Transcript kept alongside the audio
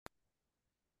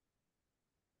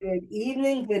Good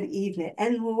evening,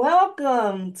 and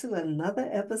welcome to another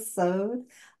episode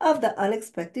of The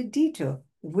Unexpected Detour,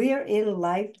 wherein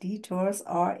life detours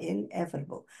are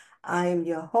inevitable. I am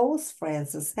your host,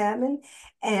 Frances Hammond,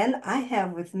 and I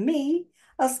have with me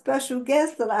a special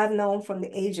guest that I've known from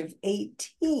the age of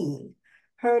 18.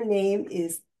 Her name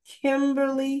is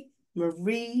Kimberly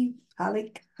Marie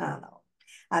Policano.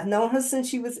 I've known her since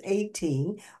she was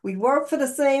 18. We worked for the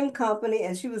same company,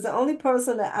 and she was the only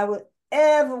person that I would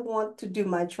ever want to do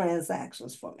my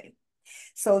transactions for me.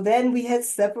 So then we had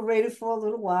separated for a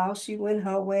little while. She went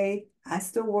her way. I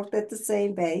still worked at the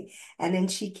same bank. And then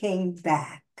she came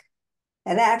back.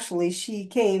 And actually, she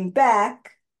came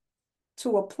back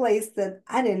to a place that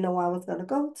I didn't know I was going to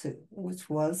go to, which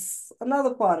was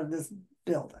another part of this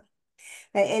building.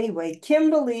 Anyway,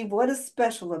 Kimberly, what is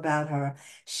special about her?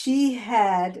 She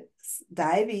had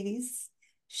diabetes.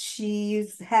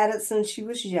 She's had it since she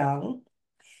was young.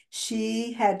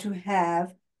 She had to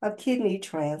have a kidney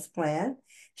transplant.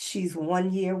 She's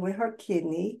 1 year with her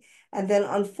kidney. And then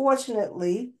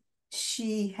unfortunately,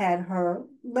 she had her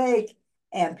leg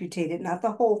amputated, not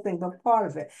the whole thing, but part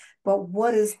of it. But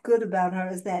what is good about her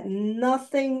is that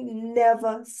nothing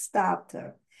never stopped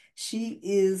her. She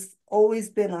is always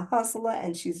been a hustler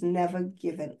and she's never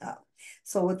given up.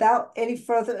 So without any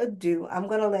further ado, I'm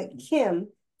going to let Kim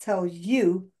tell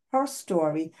you her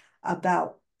story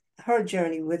about her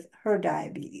journey with her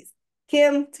diabetes.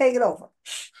 Kim, take it over.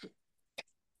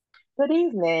 Good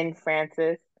evening,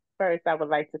 Francis. First, I would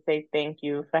like to say thank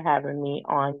you for having me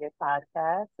on your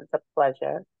podcast. It's a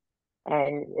pleasure.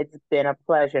 And it's been a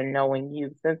pleasure knowing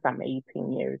you since I'm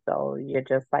 18 years old. You're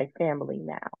just like family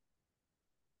now.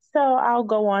 So I'll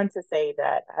go on to say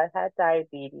that I had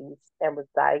diabetes and was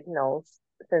diagnosed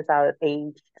since I was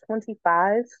age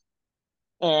 25,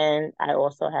 and I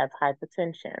also have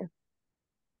hypertension.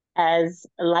 As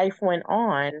life went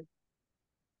on,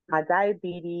 my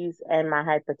diabetes and my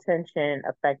hypertension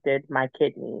affected my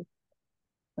kidneys,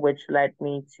 which led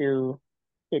me to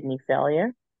kidney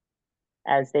failure,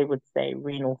 as they would say,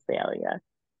 renal failure.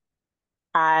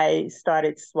 I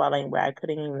started swelling where I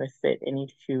couldn't even fit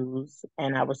any shoes,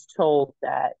 and I was told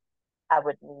that I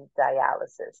would need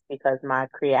dialysis because my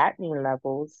creatinine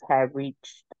levels had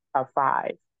reached a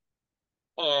 5,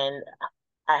 and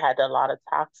I had a lot of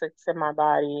toxics in my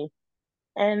body,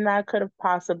 and I could have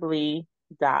possibly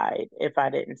died if I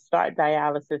didn't start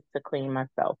dialysis to clean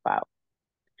myself out.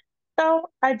 So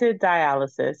I did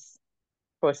dialysis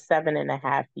for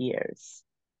 7.5 years.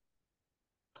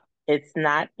 It's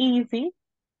not easy.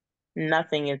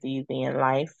 Nothing is easy in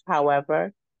life.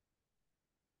 However,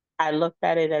 I looked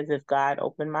at it as if God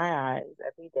opened my eyes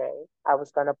every day. I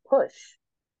was going to push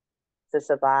to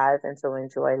survive and to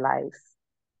enjoy life.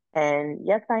 And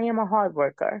yes, I am a hard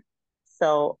worker.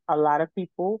 So a lot of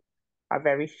people are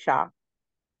very shocked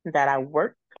that I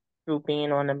worked through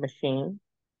being on the machine.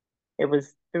 It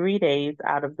was 3 days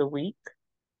out of the week,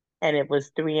 and it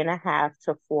was 3.5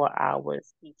 to 4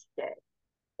 hours each day.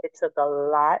 It took a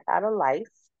lot out of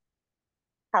life.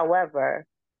 However,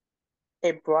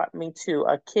 it brought me to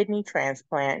a kidney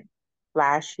transplant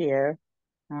last year,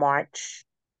 March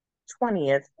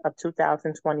 20th of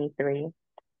 2023.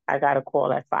 I got a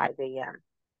call at 5 a.m.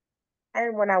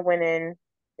 And when I went in,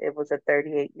 it was a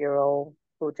 38-year-old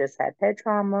who just had head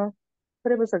trauma,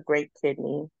 but it was a great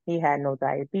kidney. He had no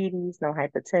diabetes, no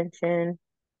hypertension,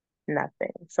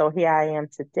 nothing. So here I am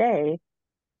today.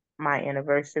 My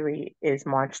anniversary is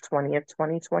March 20th,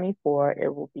 2024.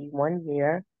 It will be 1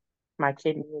 year. My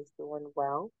kidney is doing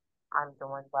well. I'm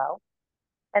doing well.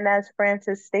 And as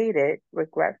Francis stated,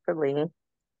 regretfully,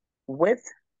 with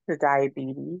the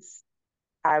diabetes,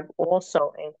 I've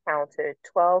also encountered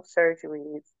 12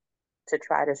 surgeries to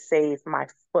try to save my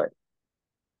foot,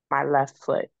 my left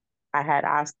foot. I had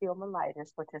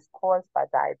osteomyelitis, which is caused by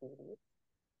diabetes.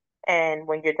 And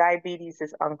when your diabetes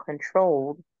is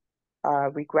uncontrolled,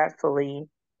 regretfully,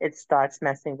 it starts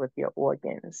messing with your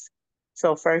organs.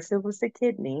 So first it was the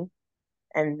kidney,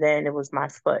 and then it was my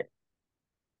foot.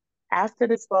 After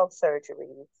the 12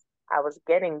 surgeries, I was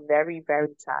getting very,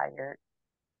 very tired.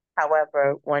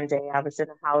 However, one day I was in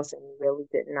the house and really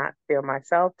did not feel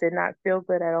myself, did not feel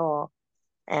good at all.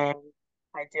 And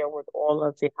I deal with all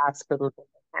of the hospitals in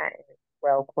Manhattan.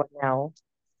 Well, Cornell,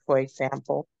 for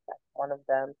example, that's one of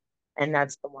them. And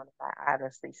that's the one I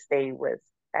honestly stayed with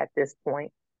at this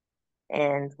point.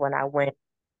 And when I went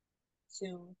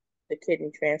to the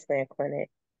kidney transplant clinic,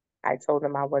 I told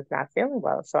them I was not feeling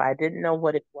well. So I didn't know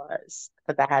what it was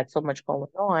because I had so much going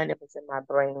on. It was in my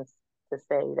brain to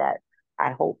say that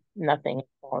I hope nothing is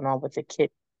going on with the kidney.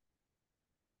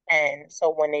 And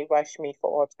so when they rushed me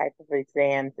for all type of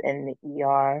exams in the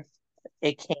ER,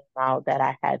 it came out that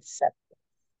I had sepsis.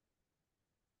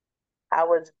 I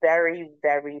was very,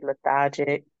 very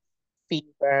lethargic,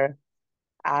 fever,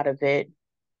 out of it.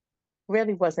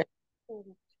 Really wasn't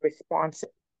responsive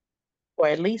for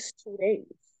at least 2 days.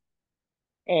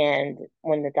 And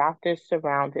when the doctors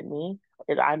surrounded me,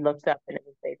 I looked up and it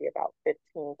was maybe about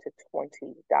 15 to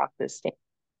 20 doctors standing.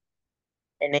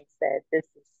 And they said, this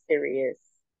is serious.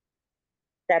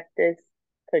 Sepsis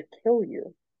could kill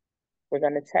you. We're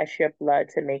going to test your blood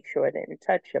to make sure it didn't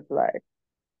touch your blood.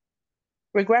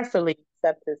 Regretfully,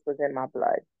 sepsis was in my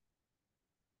blood.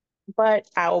 But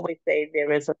I always say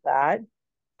there is a God,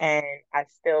 and I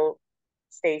still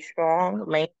stay strong,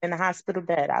 laying in the hospital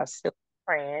bed. I was still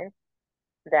praying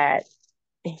that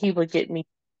he would get me.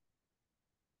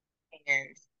 And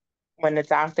when the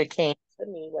doctor came to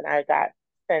me, when I got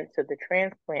sent to the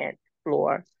transplant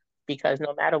floor, because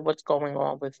no matter what's going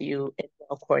on with you in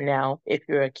Cornell, if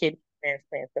you're a kidney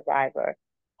transplant survivor,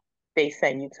 they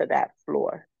send you to that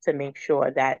floor to make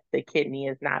sure that the kidney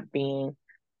is not being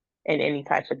in any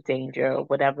type of danger or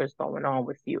whatever's going on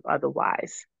with you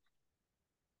otherwise.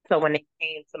 So when they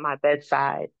came to my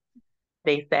bedside,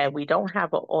 they said, we don't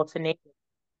have an alternative.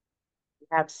 You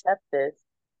have sepsis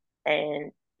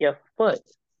and your foot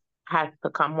has to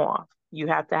come off. You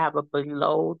have to have a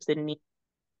below the knee.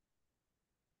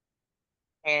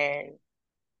 And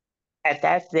at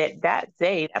that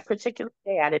particular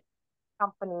day, I didn't have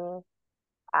company.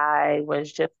 I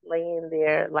was just laying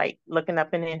there, like looking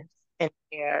up in the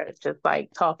air, just like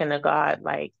talking to God,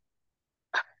 like,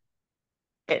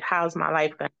 how's my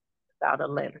life going to be without a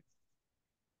limb?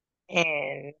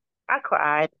 And I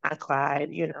cried,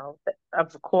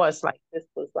 of course, like this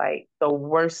was like the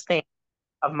worst thing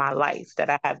of my life that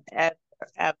I have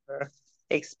ever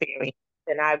experienced.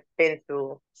 And I've been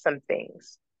through some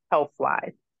things health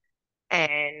wise.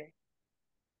 And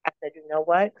I said, you know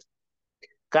what?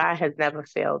 God has never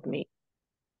failed me.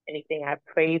 Anything I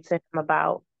prayed to him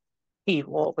about, he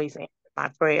always answered my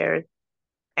prayers.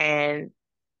 And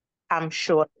I'm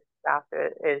sure this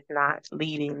doctor is not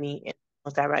leading me in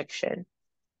a direction.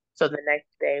 So the next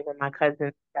day, when my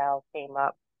cousin's child came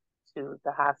up to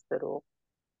the hospital,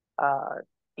 uh,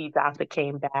 the doctor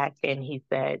came back and he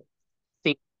said,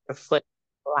 see, your foot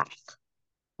is black.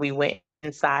 We went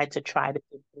inside to try to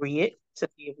debride it to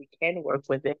see if we can work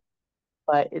with it,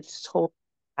 but it's totally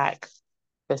black,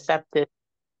 deceptive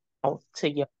to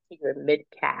your mid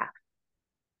calf.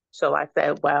 So I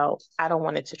said, well, I don't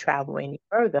want it to travel any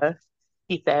further.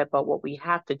 He said, but what we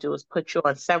have to do is put you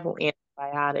on several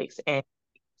antibiotics and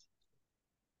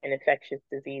an infectious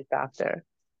disease doctor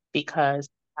because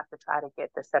you have to try to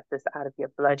get the sepsis out of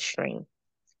your bloodstream.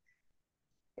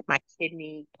 My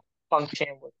kidney function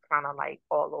was kind of like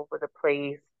all over the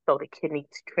place. So the kidney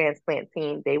transplant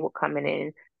team, they were coming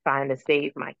in trying to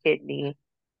save my kidney.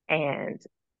 And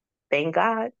thank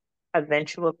God,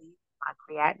 eventually my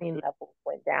creatinine level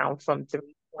went down from 3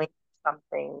 point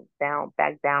something down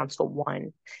back down to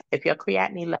 1. If your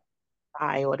creatinine level is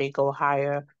high or they go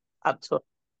higher up to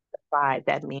 5,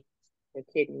 that means your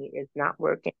kidney is not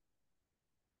working.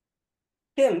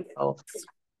 Kim, So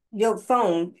your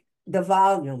phone, the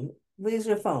volume. Where's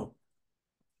your phone?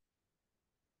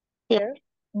 here,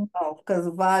 Oh, because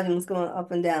the volume's going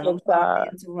up and down. I'm it's sorry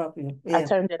to interrupt you. I Yeah.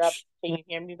 turned it up. Can you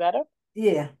hear me better?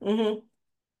 Yeah. Mm-hmm.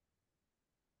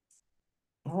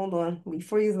 Hold on. We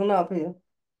freezing up here.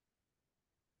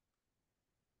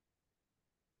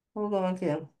 Hold on,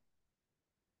 Kim.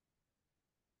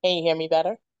 Can you hear me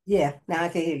better? Yeah, now I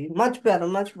can hear you. Much better,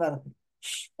 much better.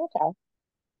 Okay.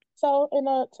 So,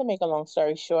 to make a long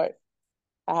story short,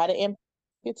 I had an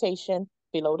amputation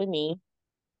below the knee,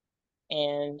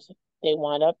 and they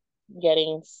wound up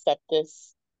getting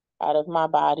sepsis out of my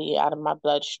body, out of my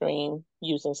bloodstream,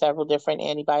 using several different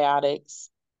antibiotics.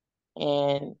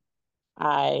 And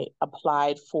I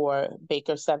applied for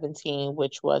Baker 17,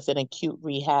 which was an acute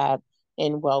rehab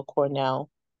in Well Cornell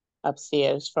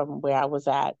upstairs from where I was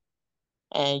at.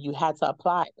 And you had to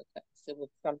apply because it was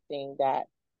something that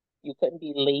you couldn't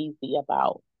be lazy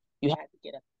about. You had to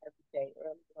get up every day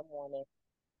early in the morning,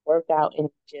 work out in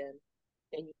the gym,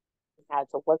 then you had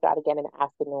to work out again in the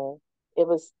afternoon. It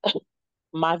was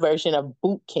my version of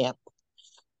boot camp.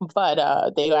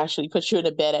 But they actually put you in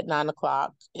the bed at 9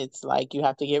 o'clock. It's like you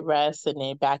have to get rest and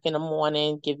then back in the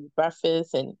morning, give you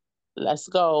breakfast and let's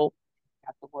go. You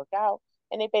have to work out.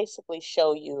 And they basically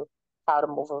show you how to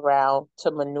move around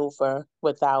to maneuver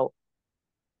without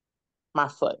my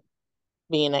foot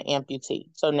being an amputee.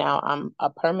 So now I'm a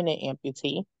permanent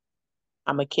amputee.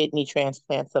 I'm a kidney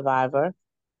transplant survivor.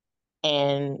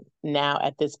 And now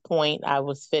at this point, I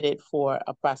was fitted for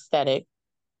a prosthetic,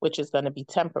 which is going to be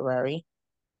temporary.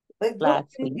 But look,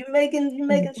 last week. you're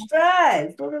making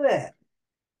strides. Look at that.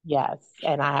 Yes,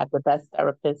 and I have the best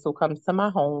therapist who comes to my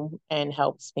home and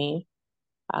helps me.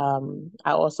 I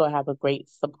also have a great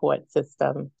support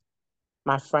system,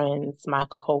 my friends, my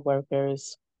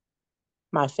coworkers,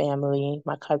 my family,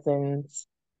 my cousins,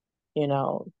 you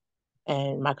know,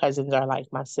 and my cousins are like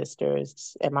my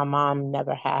sisters. And my mom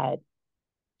never had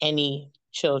any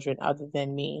children other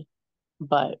than me,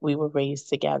 but we were raised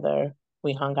together.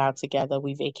 We hung out together.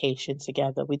 We vacationed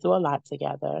together. We do a lot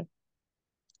together.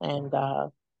 And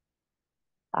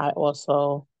I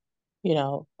also, you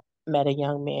know, met a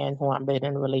young man who I've been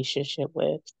in a relationship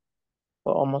with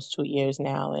for almost 2 years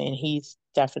now, and he's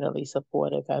definitely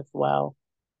supportive as well.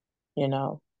 You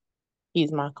know,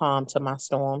 he's my calm to my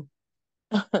storm.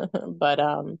 But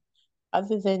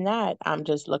other than that, I'm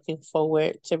just looking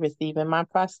forward to receiving my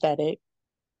prosthetic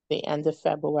the end of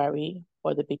February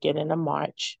or the beginning of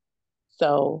March.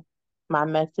 So my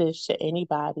message to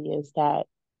anybody is that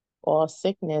all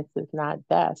sickness is not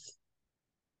death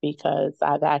because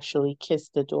I've actually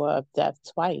kissed the door of death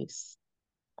twice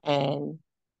and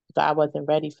God wasn't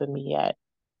ready for me yet.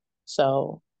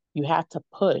 So you have to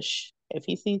push. If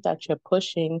he sees that you're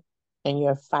pushing and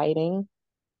you're fighting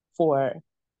for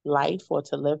life or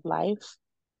to live life,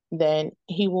 then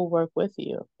he will work with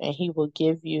you and he will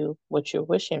give you what you're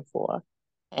wishing for.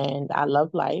 And I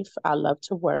love life. I love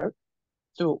to work.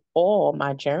 Through all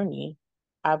my journey,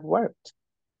 I've worked.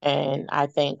 And I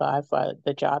thank God for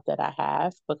the job that I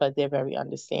have because they're very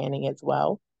understanding as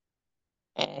well.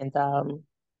 And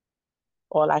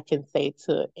all I can say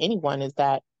to anyone is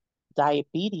that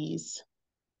diabetes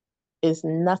is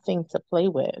nothing to play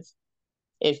with.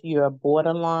 If you're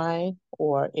borderline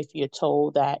or if you're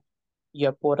told that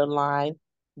you're borderline,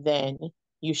 then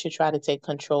you should try to take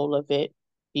control of it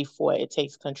before it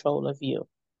takes control of you.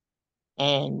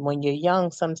 And when you're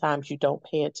young, sometimes you don't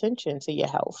pay attention to your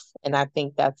health. And I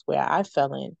think that's where I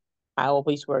fell in. I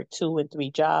always worked 2 and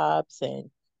 3 jobs and,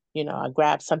 I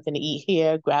grab something to eat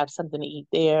here, grab something to eat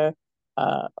there.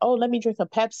 Oh, let me drink a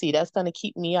Pepsi. That's going to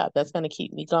keep me up. That's going to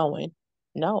keep me going.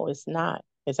 No, it's not.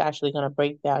 It's actually going to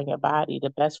break down your body.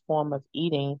 The best form of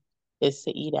eating is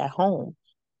to eat at home.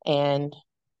 And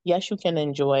yes, you can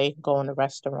enjoy going to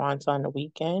restaurants on the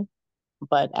weekend,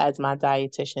 but as my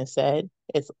dietitian said,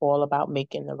 it's all about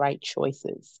making the right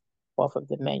choices off of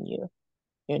the menu.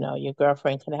 Your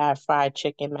girlfriend could have fried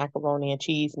chicken, macaroni and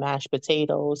cheese, mashed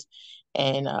potatoes,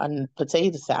 and a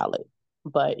potato salad.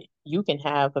 But you can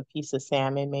have a piece of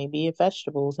salmon, maybe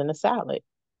vegetables, and a salad.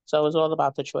 So it's all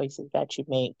about the choices that you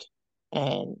make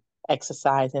and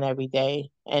exercising every day.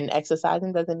 And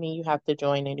exercising doesn't mean you have to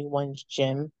join anyone's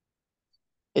gym.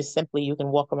 It's simply you can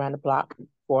walk around the block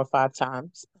 4 or 5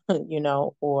 times,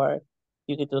 or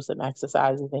you could do some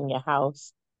exercises in your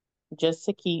house just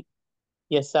to keep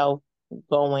yourself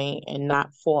going and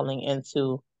not falling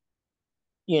into,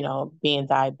 being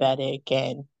diabetic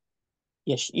and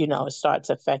it starts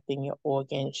affecting your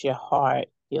organs, your heart,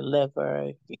 your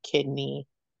liver, your kidney,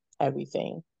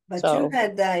 everything. But you've So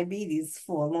had diabetes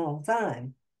for a long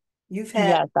time. You've had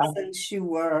yes, it since you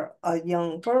were a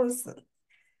young person.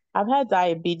 I've had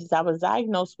diabetes. I was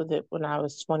diagnosed with it when I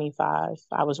was 25.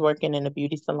 I was working in a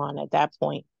beauty salon at that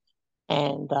point,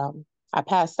 and I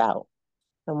passed out.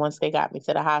 And once they got me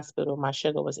to the hospital, my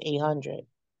sugar was 800.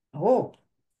 Oh,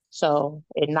 So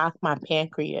it knocked my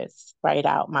pancreas right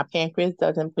out. My pancreas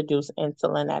doesn't produce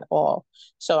insulin at all.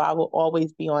 So I will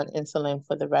always be on insulin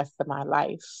for the rest of my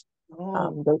life. oh,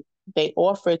 Um, they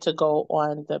offered to go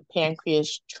on the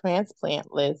pancreas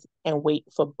transplant list and wait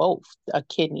for both a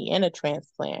kidney and a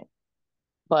transplant.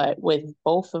 But with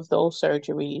both of those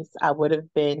surgeries, I would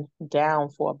have been down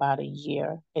for about a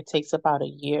year. It takes about a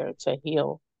year to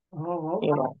heal, oh,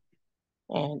 you okay. know.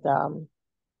 And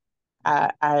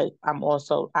I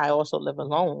also live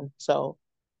alone. So,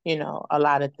 a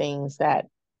lot of things that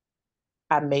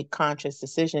I make conscious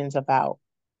decisions about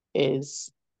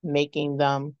is making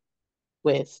them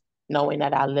with knowing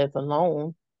that I live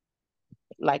alone.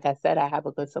 Like I said, I have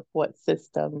a good support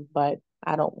system, but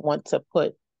I don't want to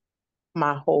put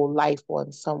my whole life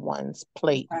on someone's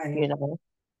plate. Right,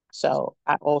 So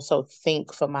I also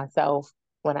think for myself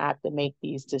when I have to make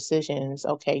these decisions,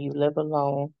 okay, you live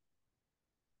alone,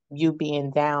 you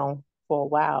being down for a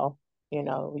while, you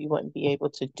wouldn't be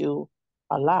able to do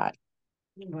a lot.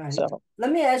 right. So,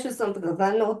 Let me ask you something because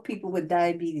I know people with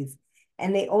diabetes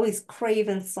and they always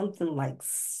craving something like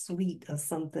sweet or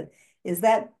something. Is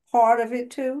that part of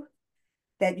it too?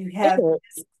 That you have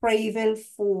this craving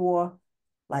for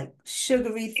like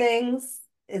sugary things?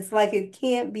 It's like it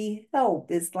can't be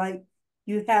helped. It's like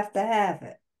you have to have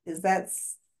it. Is that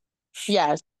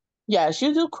yes, Yes,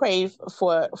 you do crave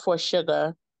for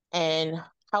sugar. And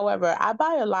however, I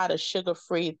buy a lot of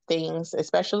sugar-free things,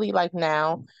 especially like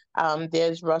now.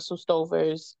 There's Russell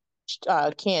Stover's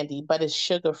candy, but it's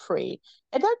sugar-free.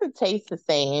 It doesn't taste the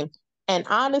same. And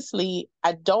honestly,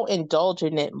 I don't indulge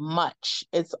in it much.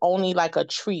 It's only like a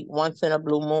treat once in a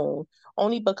blue moon,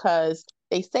 only because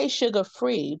they say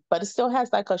sugar-free, but it still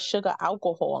has like a sugar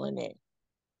alcohol in it,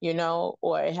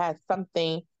 or it has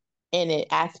something in it,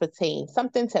 aspartame,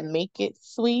 something to make it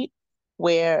sweet,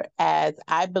 whereas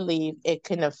I believe it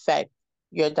can affect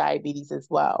your diabetes as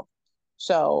well.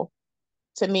 So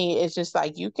to me, it's just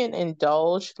like you can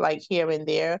indulge like here and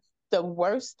there. The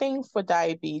worst thing for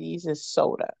diabetes is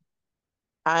soda.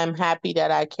 I'm happy that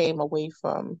I came away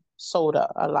from soda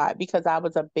a lot because I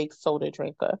was a big soda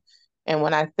drinker. And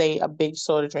when I say a big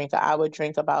soda drinker, I would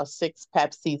drink about 6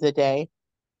 Pepsis a day.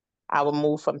 I would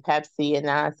move from Pepsi, and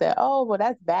then I said, oh, well,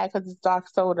 that's bad because it's dark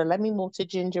soda. Let me move to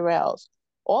ginger ales.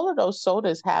 All of those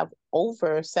sodas have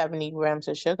over 70 grams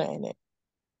of sugar in it,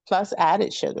 plus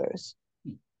added sugars.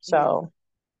 Yeah, So,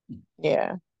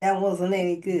 yeah, that wasn't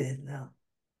any good. No.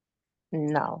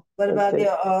 no. What It's about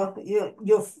a,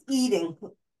 your eating?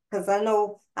 Because I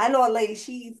know a lady,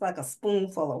 she eats like a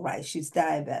spoonful of rice. She's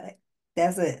diabetic.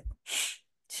 That's it.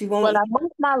 She won't well,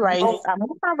 eat no. I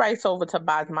moved my rice over to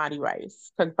basmati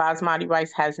rice because basmati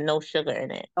rice has no sugar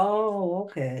in it. Oh,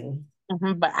 okay.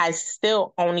 But I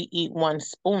still only eat one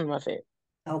spoon of it.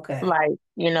 Okay. Like,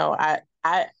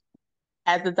 I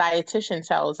as the dietitian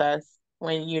tells us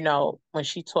when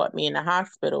she taught me in the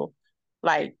hospital,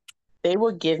 like they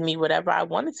would give me whatever I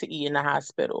wanted to eat in the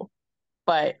hospital,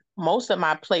 but most of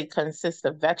my plate consists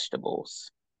of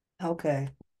vegetables. Okay.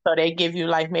 So they give you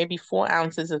like maybe 4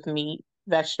 ounces of meat,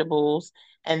 vegetables,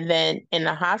 and then in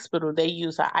the hospital they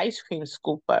use an ice cream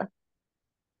scooper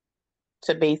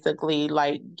to basically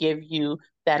like give you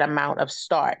that amount of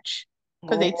starch.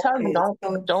 Because they Oh, tell you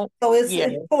okay. don't, So it's yeah,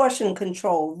 it's portion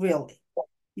control, really.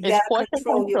 You it's gotta portion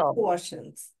control your control.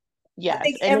 portions. I Yes.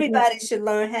 think And if you, everybody should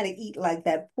learn how to eat like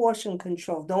that, portion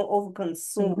control. Don't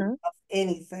overconsume mhm, of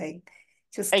anything.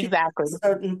 Just keep a exactly.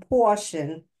 certain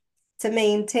portion to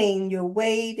maintain your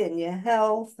weight and your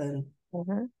health. And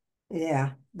Mhm.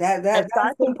 yeah, that And that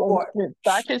that's important.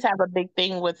 starches have a big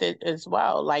thing with it as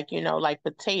well. Like, like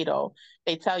potato.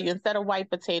 They tell you instead of white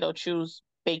potato, choose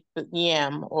baked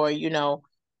yam or,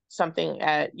 something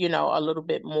a little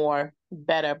bit more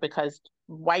better because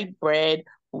white bread,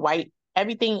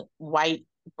 everything white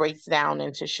breaks down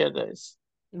into sugars,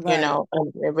 Right.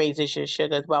 and it raises your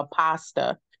sugar as well.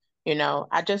 Pasta,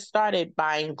 I just started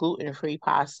buying gluten-free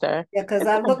pasta. Yeah, because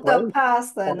It's I been looked up great.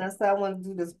 pasta and I said I want to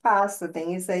do this pasta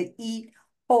thing. It said eat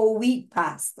whole wheat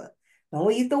pasta.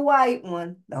 Don't eat the white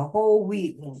one, the whole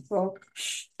wheat one. So,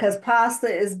 because pasta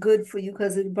is good for you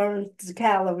because it burns the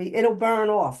calorie. It'll burn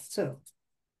off too.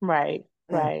 Right,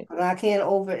 Yeah, right. but I can't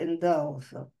overindulge.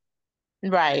 So,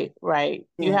 Right, right.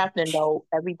 You yeah, have to know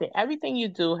everything. Everything you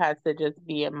do has to just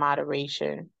be in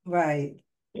moderation. right.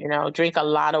 Drink a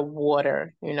lot of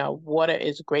water. Water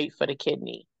is great for the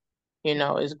kidney.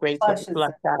 It's great to Flushes flush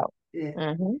it. out.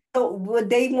 Yeah. Hmm. So, what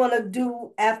they want to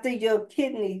do after your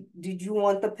kidney, did you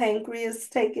want the pancreas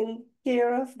taken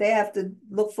care of? They have to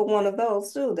look for one of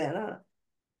those too, then, huh?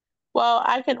 Well,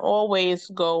 I can always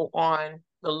go on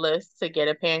the list to get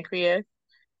a pancreas.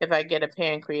 If I get a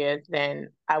pancreas, then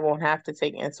I won't have to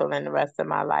take insulin the rest of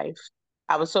my life.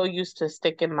 I was so used to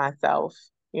sticking myself,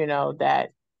 that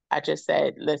I just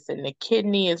said, listen, the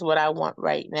kidney is what I want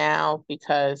right now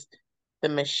because the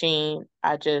machine,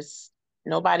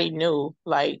 nobody knew.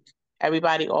 Like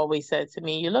everybody always said to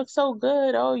me, you look so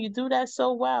good. Oh, you do that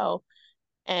so well.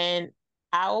 And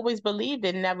I always believed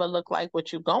it never looked like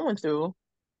what you're going through,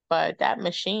 but that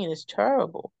machine is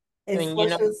terrible. I It mean,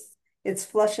 flushes, it's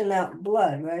flushing out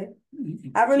blood, right?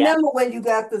 I yeah. remember when you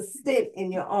got the stick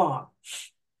in your arm.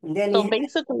 And then So he,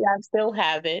 basically, I still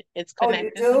have it. It's oh, you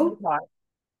connected to my do? heart. Oh,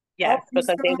 Yes, you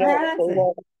because they still won't, have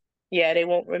it. they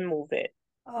won't remove it.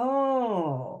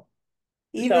 Oh,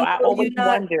 So even I though always you're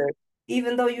not, wondered,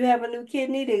 even though you have a new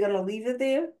kidney, they're gonna leave it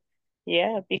there?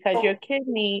 yeah, because your Oh,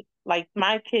 kidney, like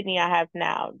my kidney I have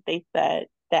now, they said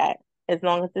that as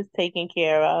long as it's taken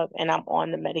care of and I'm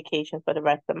on the medication for the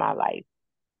rest of my life,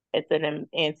 it's an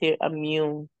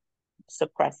anti-immune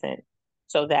suppressant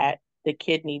so that the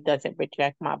kidney doesn't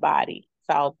reject my body.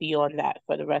 So I'll be on that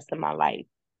for the rest of my life.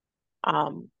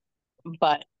 Um,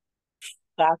 but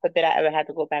God forbid I ever had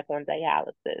to go back on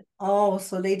dialysis. oh,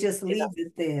 so they just You know, leave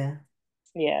it there.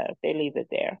 yeah, they leave it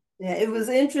there. Yeah, it was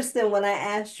interesting when I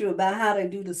asked you about how to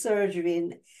do the surgery,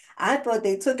 and I thought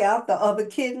they took out the other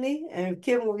kidney, and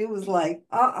Kimberly was like,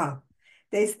 "Uh-uh,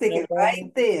 they stick it No,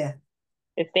 right there."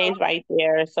 It stays right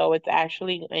there. So it's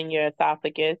actually in your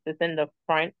esophagus. It's in the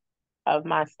front of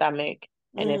my stomach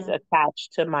and it's Mm-hmm.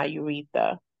 attached to my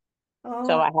urethra.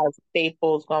 So Oh, I have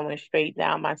staples going straight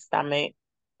down my stomach.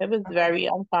 It was very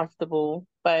uncomfortable,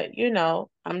 but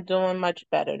I'm doing much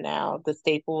better now. The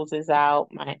staples is out,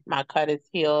 my cut is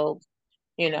healed,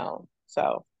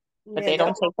 so but yeah. they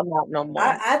don't take them out no more.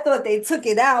 I thought they took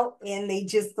it out and they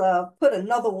just put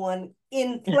another one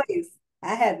in place.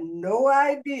 I had no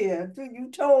idea until you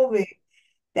told me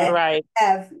that Right. you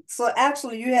have. So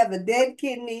actually, you have a dead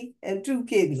kidney and two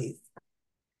kidneys.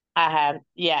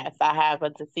 Yes, I have a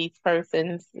deceased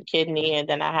person's kidney and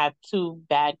then I have two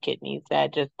bad kidneys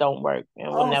that just don't work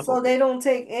and will Oh, never so work. they don't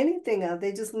take anything out.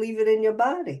 They just leave it in your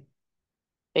body.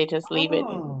 They just leave it.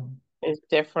 Oh, It's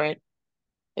different.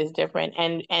 It's different.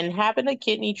 And having a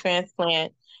kidney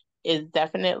transplant is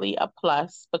definitely a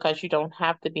plus because you don't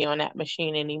have to be on that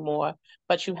machine anymore,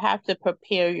 but you have to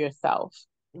prepare yourself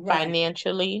right.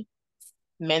 financially,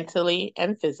 mentally,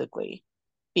 and physically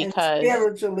And because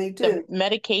spiritually the too.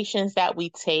 medications that we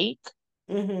take,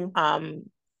 Mm-hmm. um,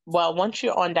 well, once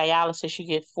you're on dialysis,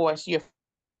 you're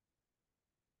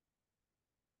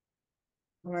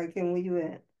Right, Kim, where you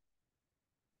at?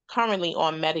 currently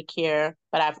on Medicare,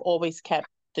 but I've always kept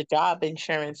the job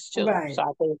insurance too. So Right.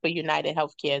 I pay for United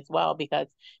Healthcare as well because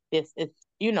this is,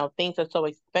 things are so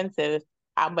expensive.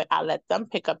 I let them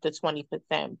pick up the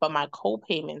 20%, but my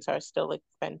co-payments are still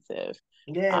expensive.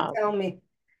 Yeah, Um, tell me.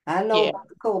 I know yeah, about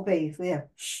the co-pays. Yeah.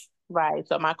 right.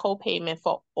 So my co-payment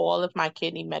for all of my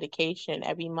kidney medication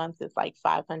every month is like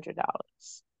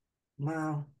 $500.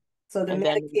 Wow. So the And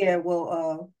then Medicare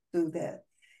will do that.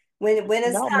 When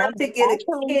it's no, time to get a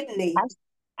kidney, act-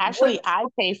 actually what? I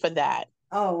pay for that.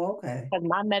 Oh, okay. Because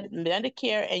my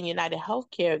Medicare and United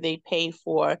Healthcare, they pay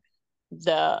for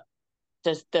the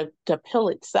the pill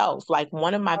itself. Like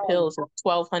one of my Oh, pills is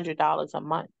 $1,200 a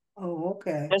month. oh,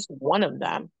 okay. Just one of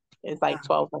them is like Wow.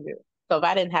 1,200. So if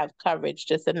I didn't have coverage,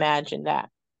 just imagine that.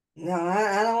 No,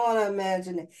 I don't want to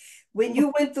imagine it. When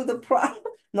you went through the pro,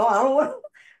 no, I don't want.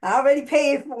 I already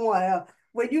paid for one.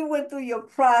 When you went through your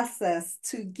process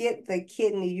to get the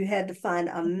kidney, you had to find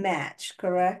a match,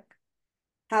 correct?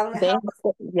 They How? have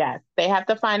to, yes, they have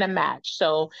to find a match.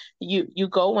 So you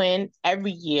go in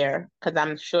every year because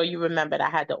I'm sure you remember that I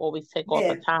had to always take off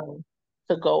a Yeah. time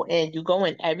to go in. You go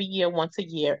in every year, once a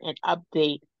year, and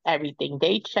update everything.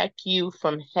 They check you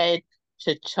from head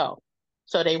to toe.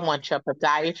 So they want your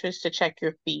podiatrist to check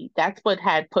your feet. That's what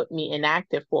had put me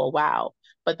inactive for a while.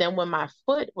 But then when my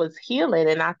foot was healing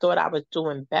and I thought I was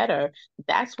doing better,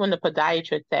 that's when the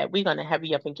podiatrist said, "We're going to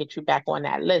hurry up and get you back on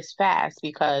that list fast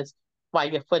because while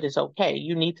your foot is okay.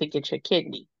 You need to get your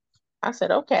kidney." I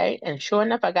said, okay. And sure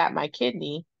enough, I got my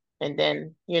kidney. And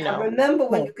then, I remember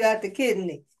when hmm, you got the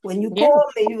kidney. When you yeah,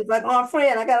 called me, you was like, "Oh,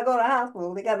 friend, I gotta go to the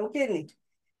hospital. They got my kidney."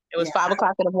 it was Yeah. 5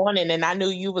 o'clock in the morning. And I knew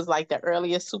you was like the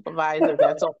earliest supervisor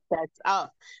that's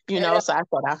up. Yeah, So I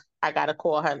thought I got to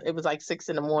call her. It was like 6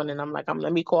 in the morning. I'm like,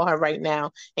 let me call her right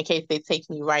now in case they take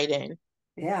me right in.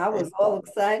 yeah, I And was all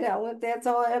excited. I went there,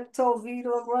 told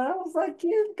Vito and Brian, I was like,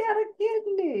 "You got a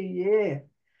kidney." Yeah.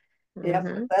 Yeah,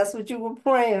 hmm that's what you were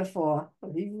praying for.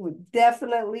 You were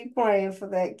definitely praying for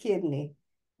that kidney.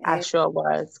 I And sure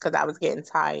was because I was getting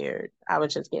tired. I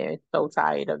was just getting so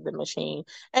tired of the machine.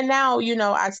 And now,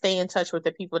 I stay in touch with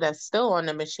the people that's still on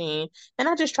the machine and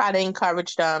I just try to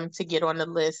encourage them to get on the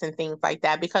list and things like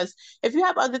that. Because if you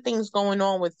have other things going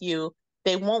on with you,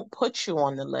 they won't put you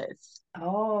on the list.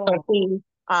 So oh, see,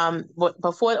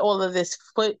 before all of this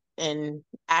foot and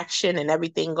action and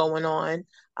everything going on,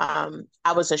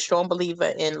 I was a strong believer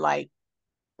in like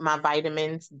my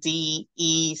vitamins D,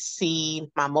 E, C,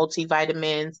 my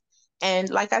multivitamins. And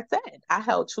like I said, I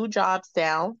held two jobs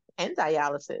down and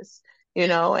dialysis,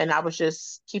 and I was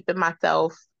just keeping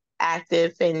myself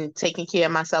active and taking care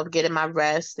of myself, getting my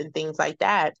rest and things like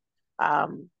that.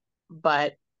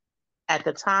 But at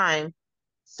the time,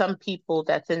 some people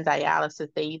that's in dialysis,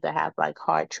 they either have like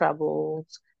heart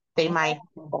troubles, they might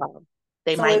oh. um,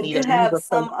 they So might if need a you knee have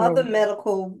some other replacement.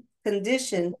 medical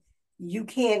condition, you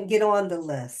can't get on the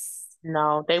list.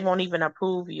 No, they won't even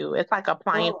approve you. It's like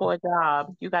applying Oh, for a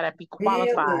job. You got to be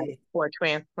qualified really? for a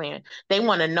transplant. They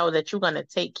want to know that you're going to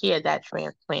take care of that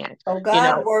transplant. So You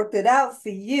God know, worked it out for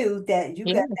you that you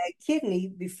got yeah, that kidney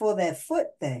before that foot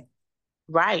thing.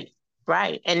 right,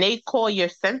 right. And they call your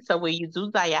center where you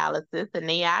do dialysis and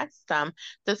they ask them,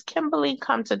 does Kimberly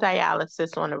come to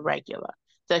dialysis on a regular?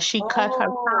 Does she cut her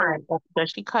Oh, time? Or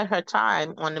does she cut her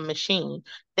time on the machine?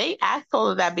 They ask all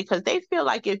of that because they feel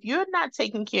like if you're not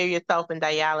taking care of yourself in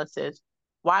dialysis,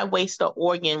 why waste the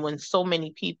organ when so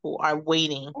many people are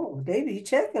waiting? oh, they be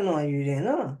checking on you then,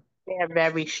 huh? They're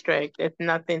very strict. It's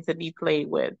nothing to be played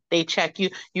with. They check you.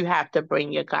 You have to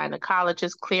bring your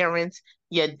gynecologist clearance,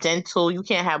 your dental. You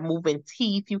can't have moving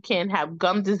teeth. You can't have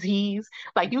gum disease.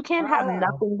 Like you can't have Wow.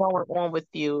 nothing going on with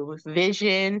you.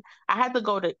 Vision. I had to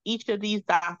go to each of these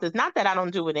doctors. Not that I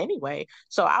don't do it anyway.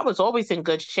 So I was always in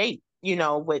good shape,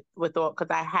 with all because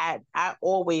I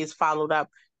always followed up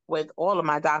with all of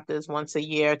my doctors once a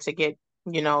year to get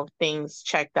things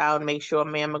checked out, make sure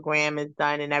mammogram is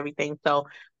done and everything. So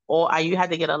or you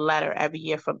had to get a letter every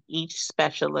year from each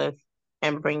specialist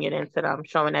and bring it into them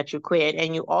showing that you cleared.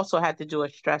 And you also had to do a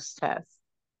stress test.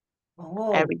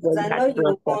 Oh, Every because year you I had know to you do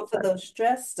a were stress going for test. those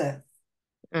stress tests.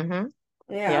 Mm-hmm.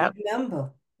 Yeah, I Yep.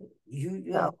 remember.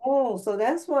 So So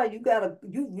that's why you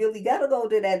really gotta go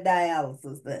to that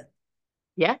dialysis then.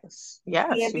 yes, You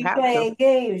yes, can't you be have to. playing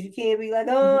games. You can't be like,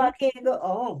 oh, Hmm. I can't go.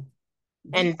 Oh,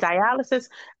 you, And dialysis,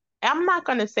 I'm not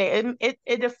going to say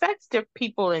it affects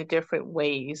people in different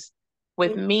ways.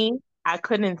 With mm, me, I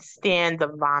couldn't stand the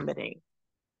vomiting.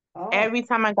 oh, Every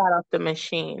time I got off the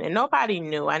machine, and nobody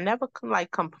knew. I never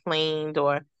like complained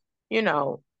or,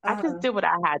 I just uh-huh, did what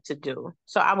I had to do.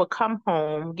 So I would come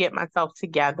home, get myself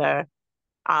together,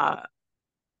 uh,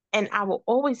 and I will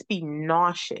always be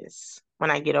nauseous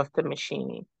when I get off the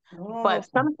machine. But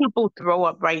oh, some people throw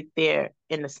up right there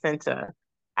in the center.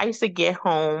 I used to get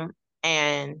home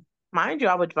and mind you,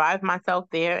 I would drive myself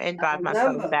there and I drive myself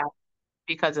remember. back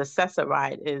because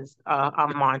Accessoride is a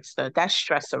monster. That's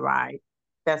Stressoride.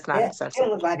 That's not It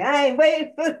was Accessoride. like, I ain't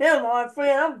waiting for them, my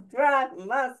friend. I'm driving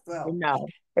myself. No,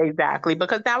 exactly.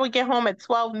 Because I would get home at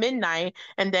 12 midnight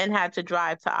and then had to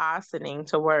drive to Ossining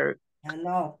to work. I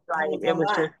know. That Like was a it was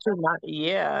lot. just too much.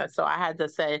 Yeah. So I had to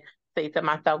say to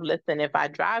myself, listen, if I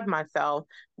drive myself,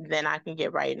 then I can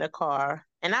get right in the car.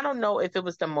 And I don't know if it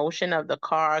was the motion of the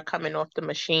car coming off the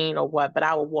machine or what, but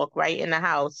I would walk right in the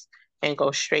house and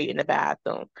go straight in the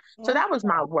bathroom. So Oh, that was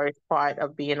my worst part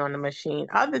of being on the machine.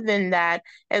 Other than that,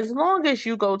 as long as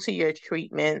you go to your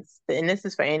treatments, and this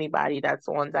is for anybody that's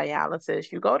on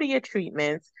dialysis, you go to your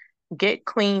treatments, get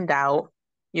cleaned out,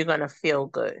 you're gonna feel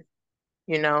good.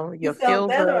 you You'll felt feel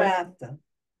better good. after.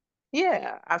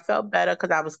 Yeah, I felt better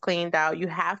because I was cleaned out. You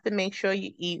have to make sure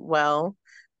you eat well,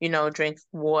 drink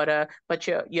water, but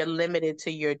you're limited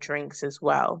to your drinks as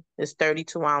well. It's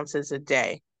 32 ounces a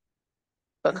day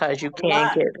That's because you a can't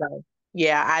lot. get like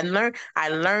yeah, I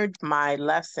learned my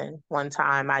lesson one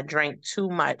time. I drank too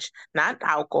much, not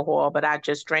alcohol, but I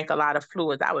just drank a lot of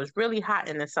fluids. I was really hot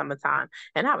in the summertime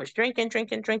and I was drinking,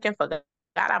 drinking, drinking, forgot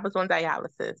I was on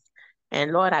dialysis.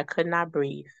 And Lord, I could not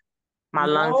breathe. My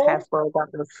lungs had No. filled up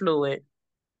with fluid.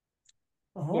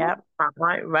 Oh, Yep, my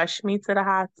aunt rushed me to the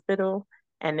hospital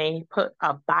and they put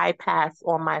a bypass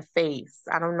on my face.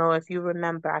 I don't know if you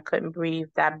remember, I couldn't breathe.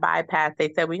 That bypass,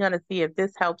 they said, we're going to see if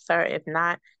this helps her. If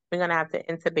not, we're going to have to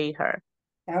intubate her.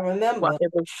 I Well, remember.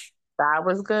 that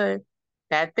was good.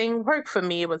 That thing worked for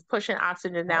me. It was pushing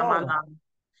oxygen down my Oh, lungs.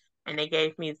 And they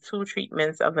gave me 2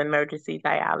 treatments of emergency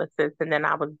dialysis. And then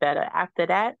I was better. After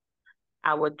that,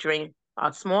 I would drink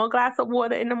a small glass of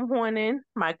water in the morning,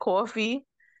 my coffee,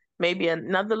 maybe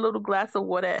another little glass of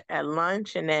water at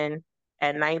lunch, and then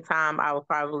at nighttime I would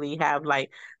probably have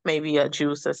like maybe a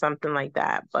juice or something like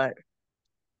that. But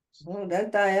well,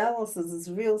 that dialysis is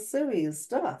real serious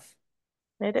stuff.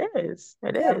 it is,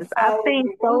 it You gotta is. I've follow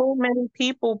seen through. so many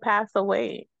people pass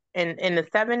away in the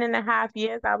 7.5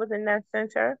 years I was in that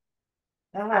center.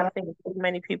 I've Uh-huh. seen so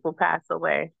many people pass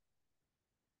away.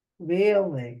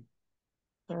 Really?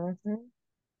 Hmm. Yeah,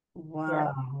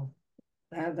 Wow.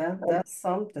 That's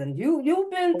something.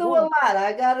 You've been through a yeah. lot,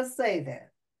 I gotta say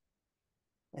that.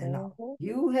 And Hmm.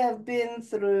 you have been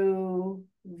through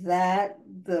that,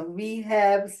 the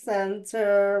rehab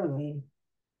center, and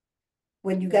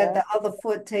when you got Yeah. the other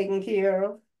foot taken care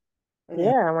of.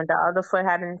 Yeah. Yeah, when the other foot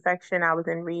had an infection, I was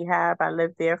in rehab. I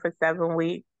lived there for 7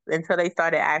 weeks until they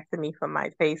started asking me for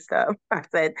my pay stub. I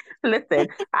said, "Listen,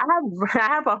 I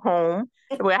have a home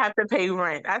where I have to pay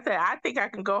rent." I said, "I think I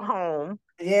can go home."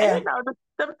 And Yeah.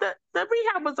 the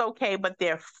rehab was okay, but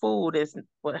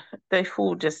well, their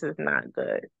food just is not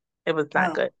good. It was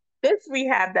not good. Oh, This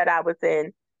rehab that I was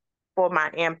in for my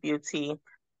amputee,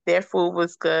 their food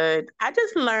was good. I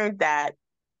just learned that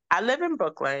I live in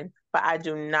Brooklyn, but I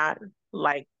do not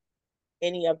like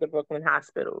any of the Brooklyn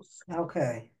hospitals.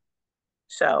 okay.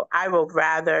 So I would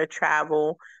rather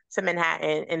travel to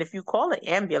Manhattan. And if you call an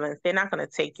ambulance, they're not going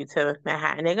to take you to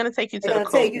Manhattan. They're going to take you They're to the gonna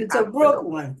take closest you to hospital.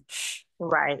 Brooklyn.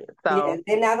 Right. Yeah, So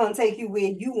they're not gonna take you where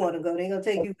you want to go. They're gonna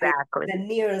take you where exactly. the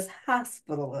nearest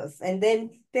hospital is. And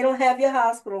then they don't have your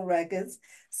hospital records.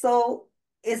 So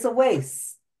it's a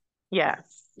waste. Yes.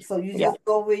 So you Yeah. just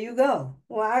go where you go.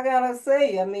 Well, I gotta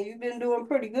say, I mean, you've been doing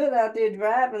pretty good out there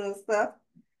driving and stuff.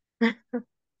 Have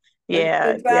you Yeah,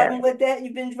 been yeah. driving with that?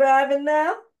 You've been driving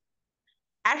now?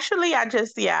 Actually, I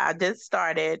just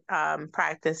started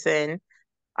practicing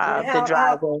And the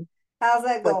driving. how's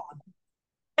that But going?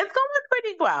 it's going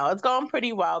pretty well. It's going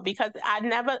pretty well because I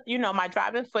never, my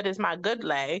driving foot is my good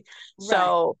leg. Right.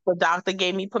 So the doctor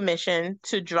gave me permission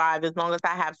to drive as long as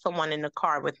I have someone in the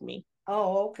car with me.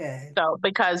 Oh, okay. So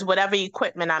because whatever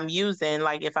equipment I'm using,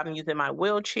 like if I'm using my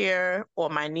wheelchair or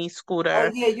my knee Oh,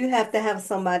 scooter, yeah, you have to have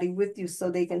somebody with you so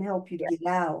they can help you to yeah, get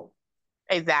out.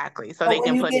 exactly. So But they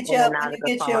can put it in and when out you of the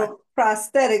get car. your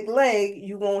prosthetic leg,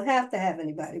 you won't have to have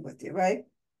anybody with you, right?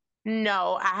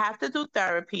 No, I have to do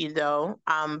therapy though,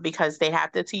 because they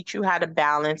have to teach you how to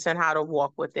balance and how to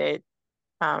walk with it.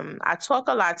 I talk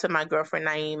a lot to my girlfriend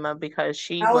Naima because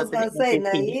she I was was an gonna say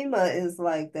amputee. Naima is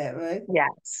like that, right?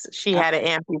 Yes, she Uh, had an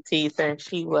amputee since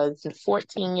she was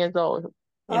 14 years old.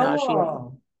 She had.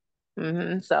 oh.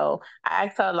 So I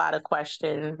ask her a lot of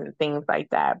questions and things like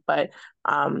that. But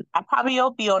I probably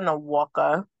will be on the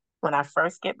walker when I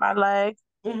first get my leg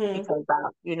Hmm. because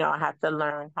I have to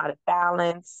learn how to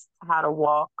balance, how to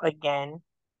walk again,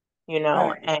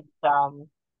 Right. and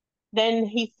then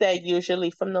he said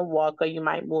usually from the walker you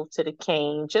might move to the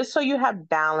cane just so you have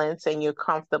balance and you're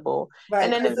comfortable. Right.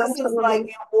 And then Because this is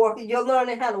like eventually, you're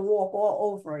learning how to walk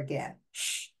all over again.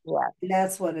 yeah. And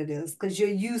that's what it is. Because you're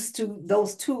used to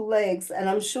those two legs, and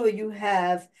I'm sure you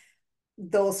have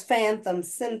those phantom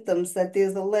symptoms that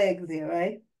there's a leg there,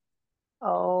 right?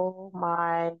 Oh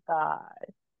my God.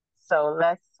 So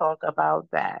let's talk about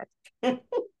that.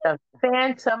 The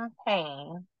phantom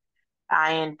pain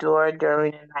I endure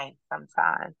during the night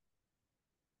sometimes.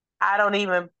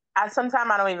 Sometimes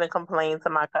I don't even complain to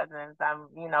my cousins.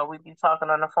 We be talking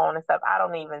on the phone and stuff. I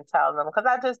don't even tell them because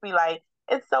I just be like,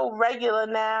 it's so regular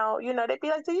now. They'd be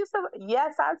like, do you still?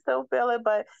 Yes, I still feel it,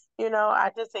 but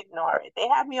I just ignore it. They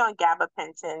have me on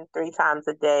gabapentin 3 times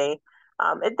a day.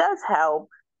 It does help,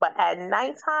 but at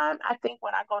nighttime, I think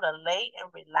when I go to lay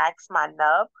and relax my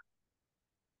nub,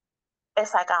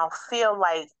 it's like I'll feel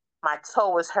like my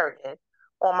toe is hurting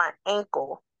or my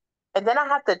ankle. And then I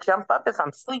have to jump up if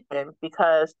I'm sleeping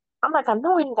because I'm like, I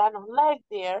know I ain't got no leg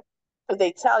there. Because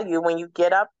they tell you when you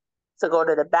get up to go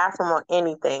to the bathroom or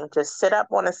anything, just sit up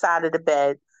on the side of the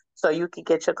bed so you can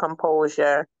get your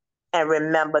composure and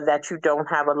remember that you don't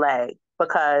have a leg.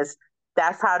 Because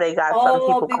that's how they got some Oh,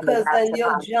 people coming because out then to the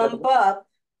you'll jump hospital. up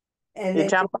and You then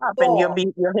jump you'll up and fall.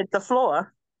 you'll hit the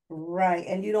floor. Right.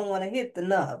 And you don't want to hit the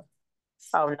nub.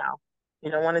 Oh no,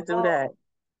 you don't want to do that. Oh.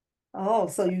 Oh,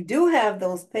 so you do have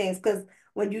those pains because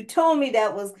when you told me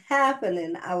that was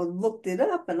happening, I looked it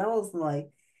up and I was like,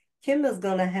 Kim is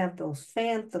gonna have those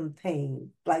phantom pains.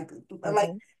 Like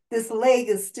Mhm. this leg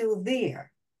is still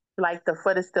there. Like the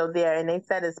foot is still there. And they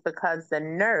said it's because the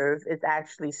nerve is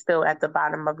actually still at the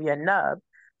bottom of your nub.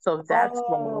 So that's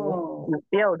why Oh, you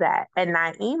feel that. And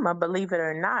Naima, believe it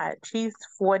or not, she's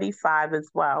 45 as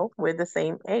well. We're the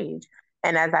same age.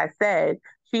 And as I said,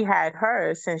 she had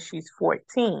hers since she's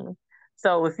 14.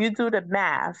 So if you do the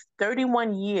math,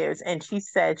 31 years, and she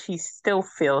said she still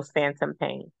feels phantom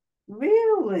pain.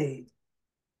 really?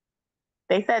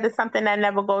 They said it's something that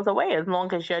never goes away as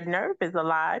long as your nerve is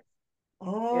alive.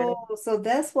 You know? Oh, so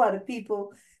that's why the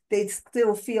people they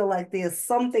still feel like there's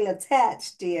something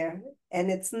attached there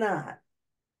and it's not.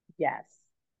 Yes.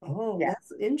 Oh, Yes.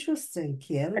 that's interesting,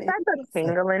 Kim. It's like a Interesting.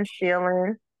 tingling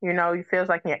feeling. You feels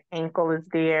like your ankle is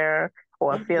there,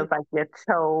 or it Mhm. feels like your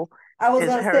toe I was is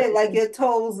gonna say, like hurting. your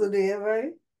toes are there,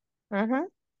 right? Hmm.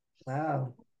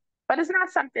 Wow. But it's not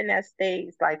something that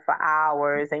stays like for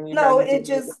hours, and No, you get it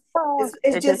rid of. just Oh,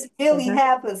 it it just. just really Hmm.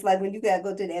 happens like when you gotta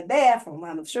go to that bathroom,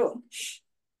 I'm sure.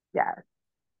 Yes,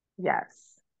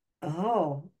 yes.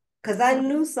 Oh, because I Mhm.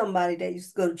 knew somebody that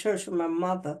used to go to church with my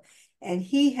mother, and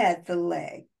he had the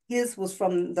leg. His was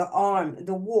from the arm,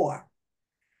 the war.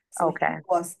 So he Okay.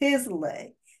 lost his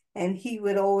leg. And he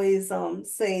would always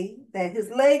say that his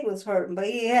leg was hurting, but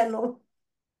he had no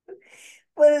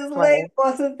but his leg Right.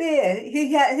 wasn't there.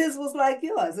 He had his was like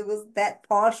yours. It was that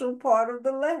partial part of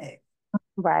the leg.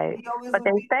 Right. He always But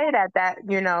would they be. say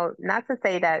that not to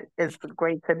say that it's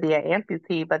great to be an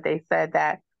amputee, but they said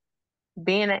that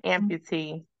being an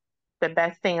amputee, the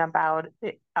best thing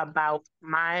about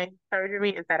my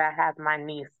surgery is that I have my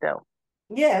knee still.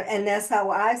 Yeah, and that's how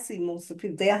I see most of the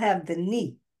people. They'll have the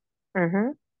knee.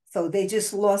 Hmm. So they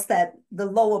just lost the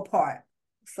lower part.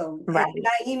 So and Right.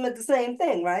 Naima the same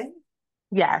thing, right?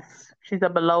 Yes. She's a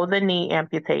below the knee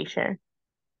amputation.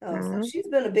 Oh, so Hmm. she's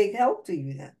been a big help to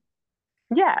you then.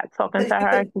 Yeah. Talking Because to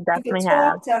her, she you could definitely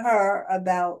has. talk to her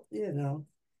about,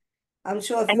 I'm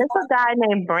sure if And you it's a guy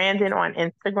named Brandon on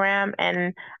Instagram,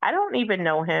 and I don't even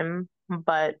know him,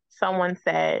 but someone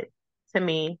said to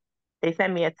me, they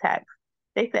sent me a text.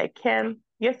 They said, Kim,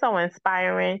 you're so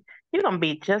inspiring. You're gonna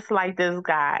be just like this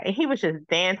guy. And he was just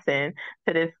dancing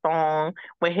to this song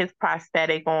with his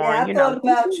prosthetic Yeah, on, I thought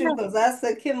about you you because I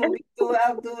said Kim will know, be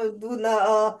doing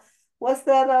the what's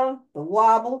that the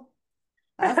wobble.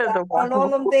 I said the I learned all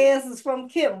one. them dances from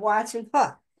Kim watching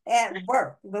her at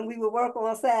work when we would work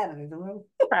on Saturdays. Remember?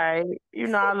 Right.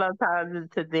 I love how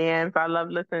to dance. I love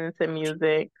listening to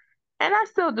music. And I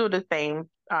still do the same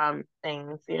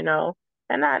things.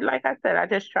 And like I said, I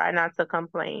just try not to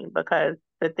complain because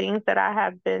the things that I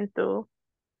have been through,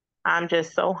 I'm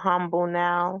just so humble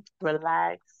now,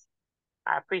 relaxed.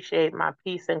 I appreciate my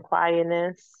peace and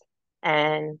quietness.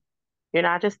 And,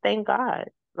 I just thank God.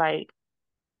 Like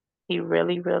he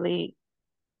really, really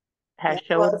has That's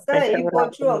what I been say. He showing up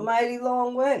brought for you a me. mighty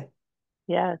long way,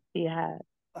 Yes, he has.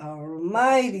 a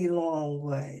mighty long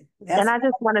way. And That's I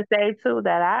just want to say too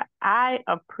that I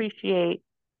appreciate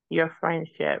your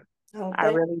friendship. oh, I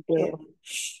thank really you, do. Kim.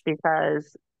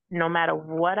 Because no matter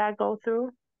what I go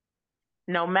through,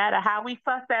 no matter how we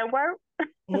fuss at work,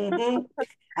 Mm-hmm.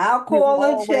 I'll you call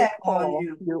and always check on call.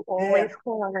 you. You Yeah, always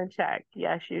call and check.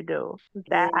 Yes, you do.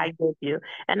 That yeah, I give you.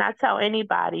 And I tell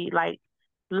anybody, like,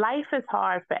 life is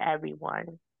hard for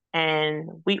everyone.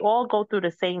 And we all go through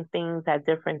the same things at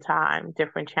different times,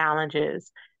 different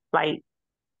challenges. Like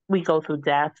we go through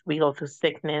death, we go through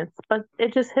sickness, but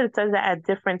it just hits us at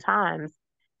different times.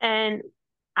 And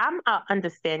I'm an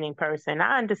understanding person.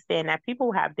 I understand that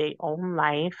people have their own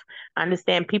life. I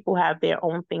understand people have their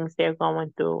own things they're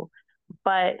going through.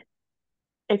 But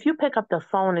if you pick up the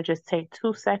phone and just take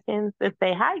 2 seconds and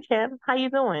say, "Hi, Kim, how you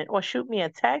doing?" or shoot me a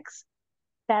text,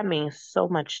 that means so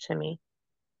much to me.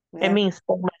 It yeah, means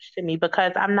so much to me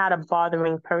because I'm not a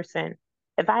bothering person.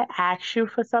 If I ask you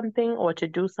for something or to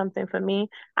do something for me,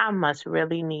 I must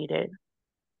really need it.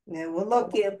 yeah. Well,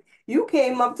 look, Kim, you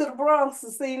came up to the Bronx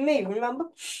to see me. Remember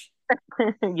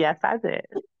Yes, I did.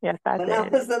 Yes, I when I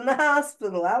did. was in the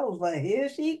hospital? I was like, here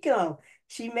she come.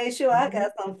 She made sure I Mhm.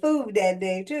 got some food that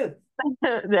day too.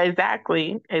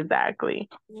 Exactly. Exactly.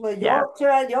 Well, Yeah.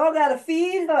 y'all gotta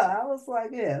feed her. I was like,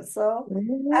 yeah. So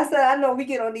I Mhm. said, I know we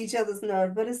get on each other's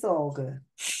nerves, but it's all good.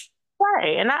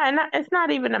 Right. And it's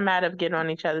not even a matter of getting on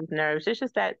each other's nerves. It's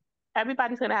just that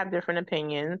everybody's going to have different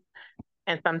opinions.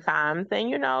 And sometimes, and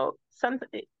you're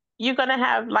going to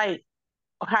have like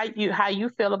how you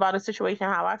feel about a situation,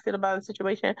 how I feel about a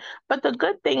situation. But the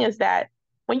good thing is that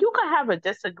when you can have a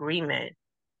disagreement,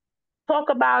 talk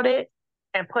about it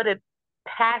and put it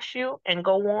past you and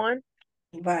go on,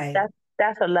 Right.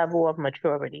 that's a level of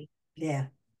maturity. Yeah.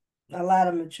 A lot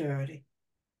of maturity.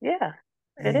 Yeah,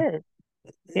 it Yeah. is.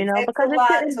 It takes a Because it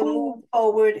lot shouldn't to be move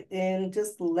forward and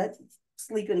just let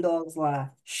sleeping dogs lie.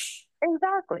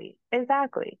 exactly,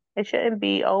 exactly. It shouldn't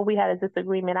be, oh, we had a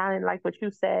disagreement. I didn't like what you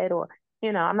said, or,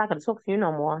 I'm not going to talk to you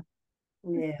no more.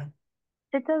 Yeah.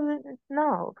 It doesn't,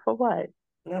 no, for what?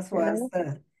 That's You why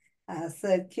know? I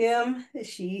said, Kim,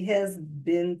 she has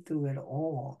been through it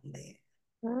all, man.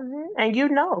 And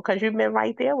because you've been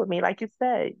right there with me. Like you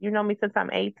said, you know me since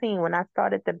I'm 18 when I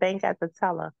started the bank as a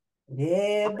teller.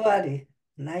 Yeah, buddy.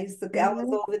 And I was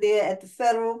Hmm. over there at the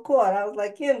federal court. I was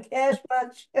like, Kim, cash my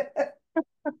check.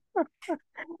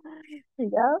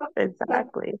 Yep,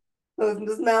 exactly. So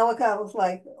Ms. Malachi was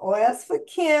like, oh, as for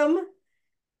Kim,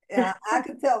 I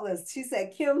could tell this. She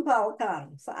said Kim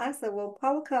Policano. So I said, well,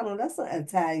 Policano, that's an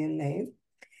Italian name.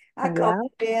 I come Yeah.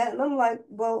 there and I'm like,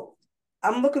 well,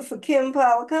 I'm looking for Kim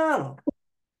Policano.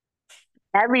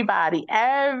 Everybody,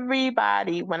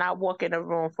 when I walk in a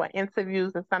room for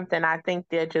interviews or something, I think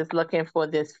they're just looking for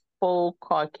this full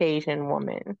Caucasian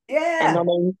woman. And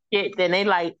Yeah. then they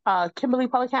like, Kimberly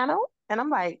Policano? And I'm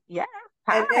like, yeah,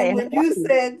 And then hi, when how are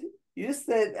you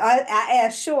said, I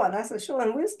asked Sean, I said,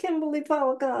 Sean, where's Kimberly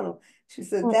Policano? She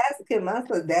said, you? that's Kim. I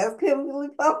said, that's Kimberly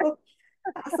Policano.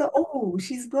 I said, oh,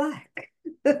 she's black.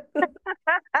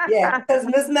 Yeah, because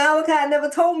Miss Malachi never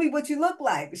told me what you look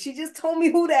like. She just told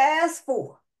me who to ask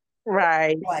for.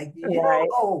 Right, Like, right.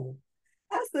 yo.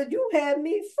 I said, you had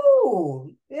me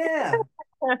fooled. Yeah.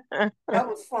 That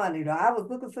was funny though. I was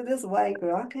looking for this white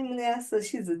girl. I came in there, I said,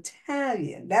 she's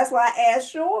Italian. That's why I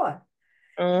asked Sean.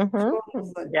 Sean Mm-hmm.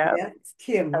 was like, Yep. that's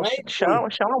Kim right there.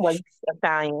 Sean was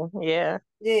Italian. Yeah.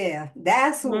 Yeah,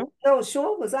 that's Mhm. who. No,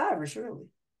 Sean was Irish, really.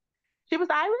 She was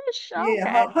Irish?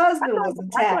 Yeah, Okay. her husband was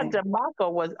I thought Italian.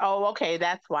 DeMarco was, oh, okay,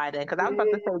 that's why then. Because I was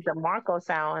about to Yeah, say DeMarco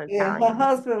sound yeah, her Italian.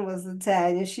 husband was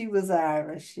Italian. She was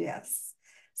Irish, yes.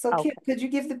 So, Kim, Okay. could you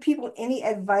give the people any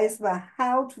advice about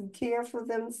how to care for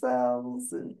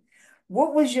themselves and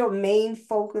What was your main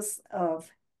focus of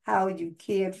how you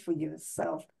cared for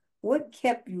yourself? What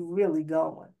kept you really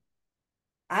going?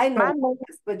 I My know main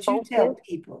this, but you tell focus,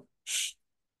 people.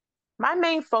 my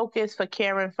main focus for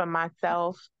caring for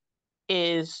myself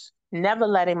is never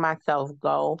letting myself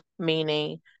go,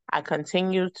 meaning I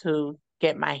continue to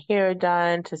get my hair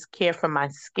done, to care for my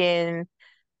skin,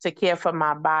 to care for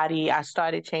my body. I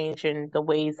started changing the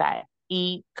ways I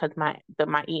eat because my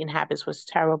eating habits was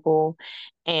terrible.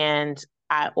 And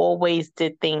I always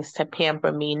did things to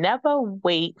pamper me. Never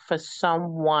wait for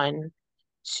someone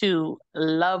to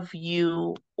love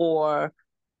you or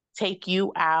take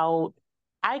you out.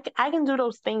 I can do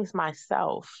those things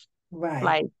myself. Right,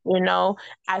 Like,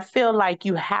 I feel like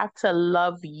you have to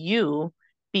love you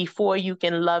before you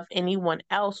can love anyone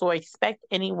else or expect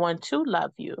anyone to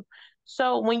love you.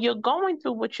 So when you're going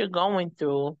through what you're going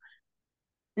through,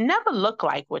 never look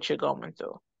like what you're going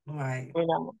through, right. you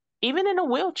know. Even in a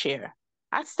wheelchair,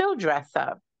 I still dress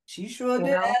up, She sure you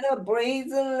did know. add up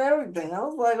braids and everything. I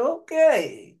was like,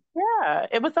 okay. Yeah,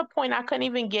 it was a point I couldn't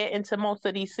even get into most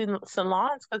of these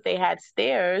salons because they had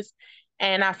stairs.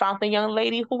 And I found the young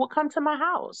lady who would come to my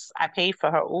house. I paid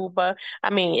for her Uber. I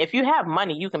mean, if you have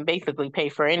money, you can basically pay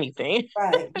for anything.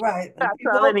 Right, right. I If you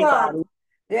tell gonna come, anybody.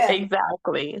 yeah,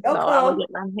 Exactly. So they'll I would come. get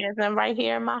my hair done right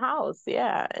here in my house.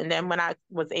 Yeah. And then when I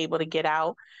was able to get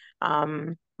out,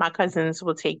 my cousins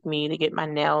will take me to get my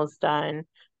nails done,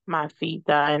 my feet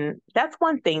done. That's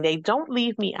one thing. They don't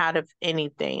leave me out of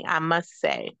anything, I must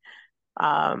say.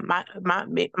 My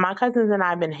cousins and I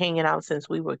have been hanging out since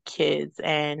we were kids,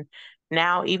 and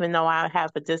now even though I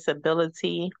have a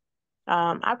disability,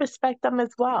 I respect them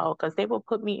as well because they will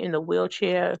put me in the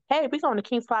wheelchair. Hey, we're going to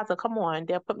King's Plaza. Come on.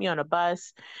 They'll put me on a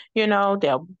bus.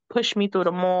 They'll push me through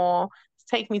the mall,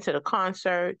 take me to the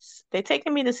concerts. They're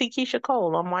taking me to see Keisha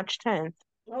Cole on March 10th.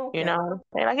 Okay.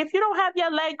 They're like, if you don't have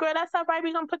your leg, girl, that's all right.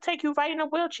 We're going to take you right in a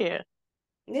wheelchair.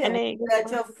 Yeah, And when they, you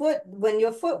got your foot, when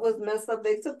your foot was messed up,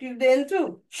 they took you then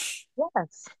too.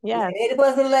 yes, Yeah, yes, it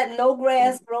wasn't letting no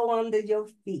grass grow under your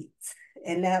feet.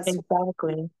 And that's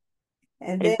exactly.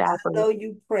 and then I Exactly. know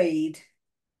you prayed.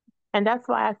 And that's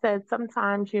why I said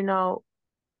sometimes,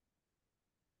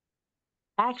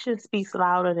 action speaks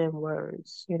louder than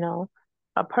words.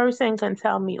 A person can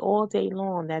tell me all day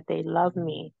long that they love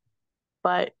me,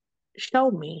 but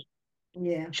show me.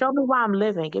 Yeah. Show me why I'm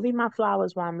living. Give me my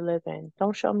flowers while I'm living.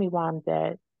 Don't show me why I'm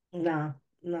dead. No,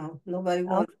 no, nobody You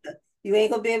wants that. You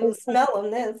ain't gonna be able to know? smell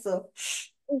them then, so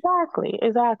Exactly,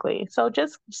 exactly. So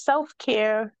just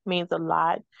self-care means a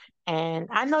lot. And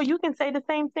I know you can say the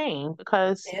same thing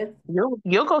because yeah,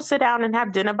 you'll go sit down and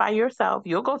have dinner by yourself.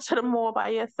 You'll go to the mall by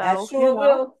I yourself, sure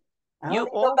will. I don't You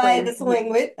need nobody always to swing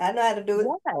with. I know how to do it.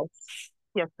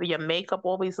 yes. Your makeup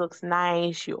always looks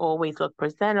nice. You always look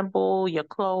presentable, your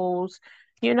clothes,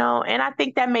 and I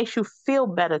think that makes you feel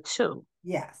better too.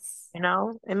 Yes.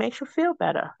 It makes you feel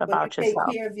better When you about take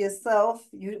yourself. care of yourself,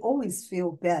 you always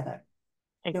feel better.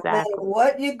 No matter Exactly.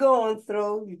 what you're going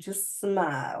through, you just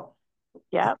smile. That's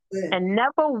Yep. it. And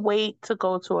never wait to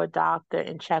go to a doctor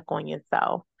and check on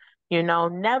yourself.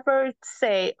 Never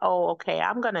say, oh, okay,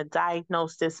 I'm going to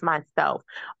diagnose this myself.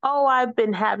 Oh, I've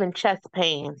been having chest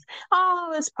pains.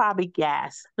 Oh, it's probably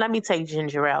gas. Let me take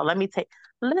ginger ale.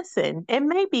 Listen, it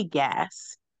may be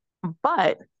gas,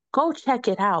 but go check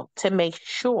it out to make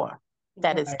sure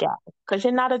that it's Right. gas because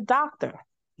you're not a doctor.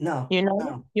 No,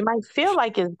 no. You might feel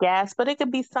like it's gas, but it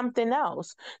could be something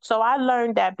else. So I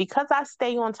learned that because I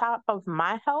stay on top of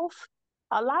my health,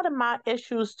 a lot of my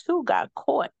issues too got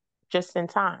caught just in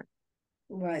time.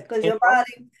 Right. Because You know?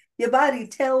 your body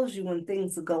tells you when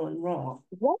things are going wrong.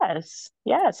 Yes,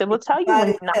 yes. It will Your tell you when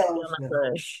body you're not tells feeling you.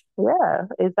 good.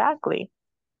 Yeah, exactly.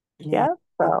 Yeah. Yeah. Your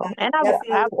So, body and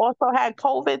definitely. I've also had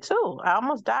COVID too. I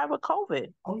almost died with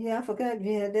COVID. Oh yeah, I forgot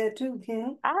you had that too,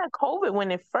 Kim. I had COVID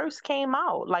when it first came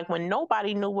out, like when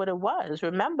nobody knew what it was.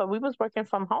 Remember, we was working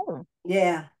from home.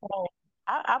 Yeah. Oh,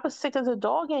 I was sick as a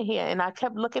dog in here, and I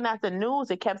kept looking at the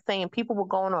news. It kept saying people were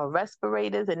going on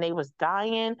respirators and they was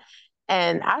dying.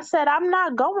 And I said, I'm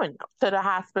not going to the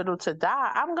hospital to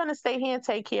die. I'm going to stay here and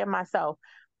take care of myself.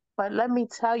 But let me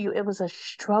tell you, it was a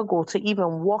struggle to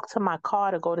even walk to my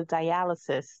car to go to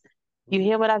dialysis. You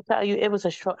hear what I tell you? It was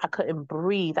a struggle. I couldn't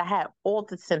breathe. I had all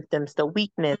the symptoms, the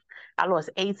weakness. I lost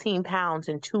 18 pounds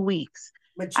in 2 weeks.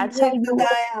 But I you tell went to you,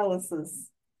 dialysis.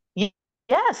 Ye-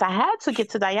 Yes, I had to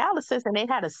get to dialysis, and they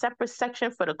had a separate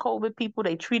section for the COVID people.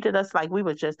 They treated us like we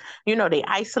were they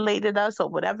isolated us or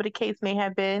whatever the case may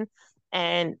have been.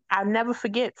 And I'll never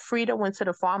forget, Frida went to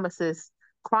the pharmacist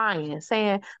crying,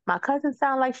 saying, my cousin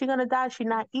sounds like she's gonna die. She's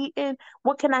not eating.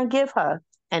 What can I give her?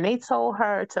 And they told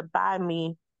her to buy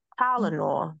me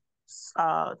Tylenol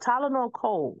Tylenol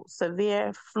cold,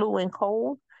 severe flu and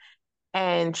cold,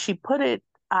 and she put it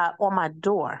on my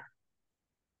door.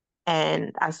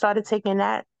 And I started taking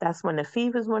that. That's when the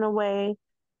fevers went away,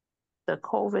 the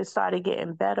COVID started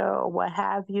getting better, or what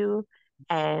have you.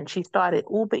 And she started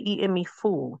Uber eating me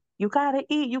food. You gotta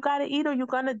eat, or you're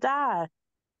gonna die.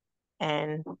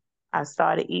 And I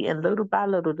started eating little by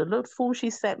little. The little food she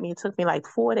sent me, it took me like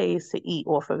 4 days to eat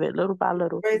off of it, little by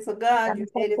little. Praise to God, And you I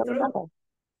started made it feeling through.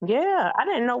 better. Yeah, I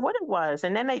didn't know what it was.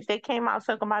 And then they came out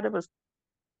talking about it was.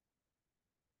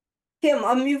 Kim,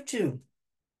 unmute you.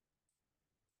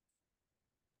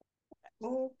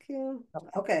 Okay.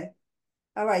 Okay.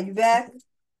 All right, you back? Okay.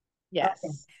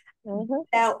 Yes. Hmm.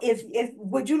 Now, if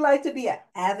would you like to be an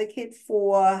advocate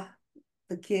for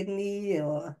the kidney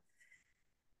or,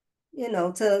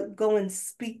 to go and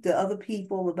speak to other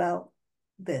people about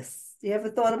this? You ever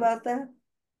thought about that?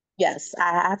 Yes,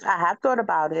 I have thought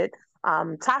about it.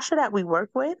 Tasha that we work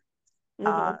with, Mm-hmm.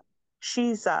 uh,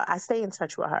 she's I stay in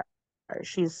touch with her.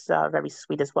 She's very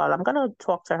sweet as well. I'm gonna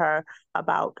talk to her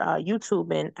about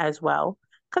YouTubing as well,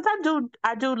 because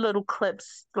I do little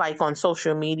clips like on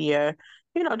social media,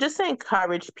 just to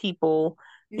encourage people,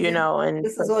 You just and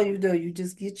this is all you do. You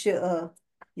just get your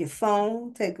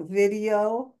phone, take a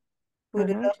video, put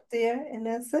it Mhm. up there, and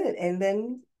that's it. And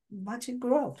then watch it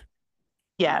grow.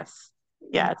 Yes. You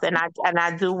Yes. And I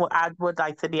would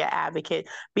like to be an advocate,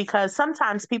 because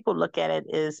sometimes people look at it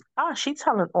as, oh, she's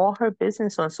telling all her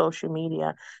business on social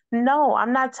media. No,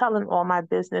 I'm not telling all my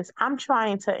business. I'm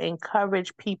trying to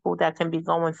encourage people that can be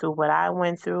going through what I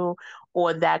went through,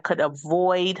 or that could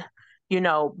avoid,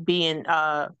 being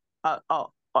uh, uh,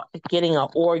 getting an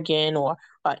organ, or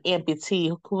an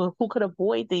amputee, who could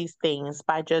avoid these things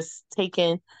by just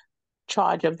taking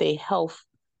charge of their health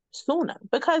sooner,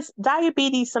 because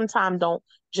diabetes sometimes don't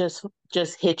just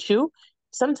hit you.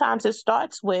 Sometimes it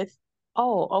starts with,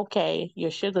 oh, okay,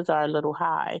 your sugars are a little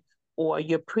high, or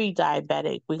you're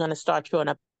pre-diabetic, we're going to start you on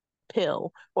a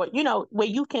pill, or where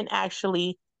you can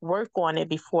actually work on it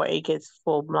before it gets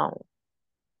full blown.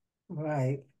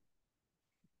 right.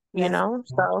 That's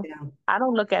So yeah. I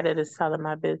don't look at it as telling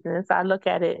my business. I look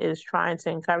at it as trying to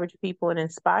encourage people and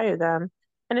inspire them,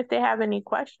 and if they have any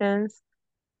questions,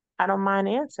 I don't mind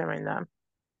answering them.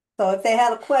 So if they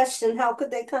had a question, how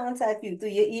could they contact you? Through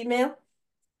your email?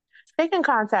 They can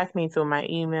contact me through my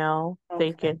email. They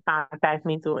Okay. can contact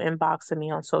me through inboxing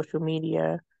me on social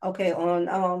media. Okay,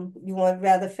 on you want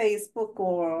rather Facebook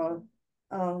or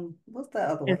what's the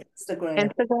other In- one? Instagram.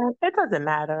 Instagram, it doesn't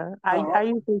matter. I Oh,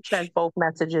 usually check both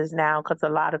messages now, because a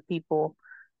lot of people,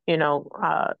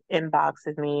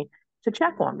 inboxes me to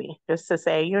check on me, just to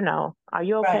say, are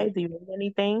you okay? right. Do you need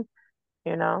anything?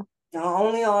 You know? Now,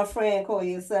 only our friend call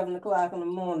you at 7 o'clock in the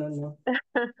morning. Though.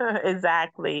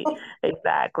 Exactly,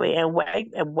 exactly. And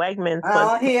Wegmans was,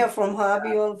 I'll hear from her. I'll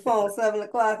be on the phone 7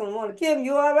 o'clock in the morning. Kim,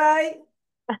 you all right?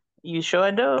 you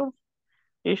sure do.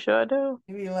 You sure do.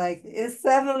 You be like, it's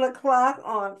 7 o'clock,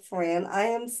 Aunt Fran. I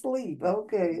am asleep.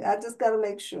 Okay, I just gotta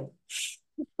make sure.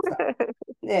 So,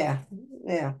 yeah,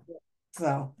 yeah.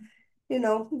 So, you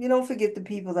don't forget the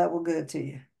people that were good to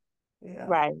you. Yeah.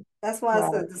 Right, That's why I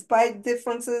said, right. despite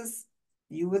differences,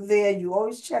 you were there. You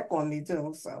always check on me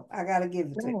too. So I gotta give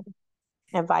it to you.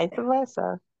 Yeah. And vice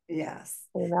versa, Yes.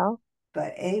 you know?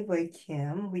 But anyway,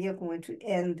 Kim, we are going to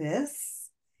end this.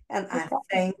 And I Okay.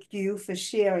 thank you for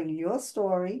sharing your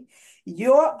story,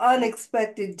 your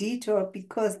unexpected detour,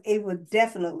 because it was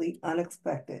definitely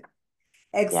unexpected,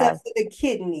 except Yes. for the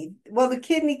kidney. Well, the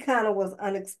kidney kind of was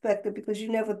unexpected because you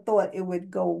never thought it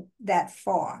would go that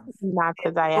far. Not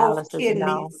to Both dialysis, no.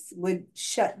 kidneys would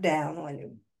shut down on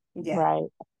you. Yeah, Right.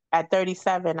 At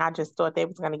 37, I just thought they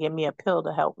was going to give me a pill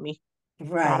to help me,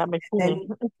 not right. a machine.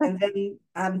 And then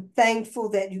I'm thankful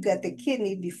that you got the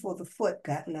kidney before the foot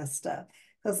got messed up,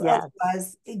 because Yes,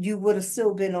 otherwise you would have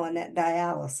still been on that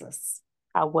dialysis.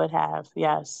 I would have.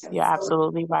 Yes, And you're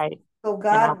absolutely right. so And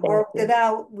I God thank worked it you.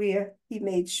 out where He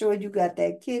made sure you got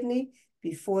that kidney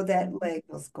before that Mhm. leg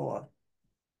was gone.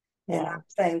 And I'm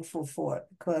Yes. thankful for it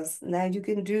because now you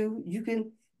can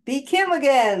be Kim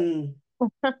again,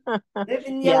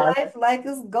 living your Yes. life like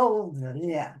it's golden.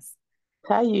 Yes.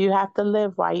 Tell you, you have to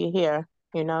live while you're here,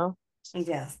 you know?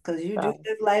 Yes, because you do So,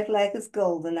 live life like it's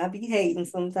golden. I be hating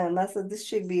sometimes. I said this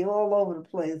should be all over the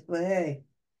place, but hey,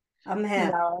 I'm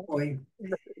happy no, for you.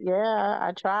 yeah,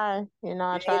 I try.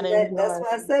 I try to That's enjoy. why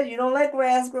I said you don't let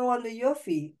grass grow under your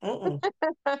feet.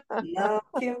 No,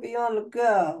 Kim be on the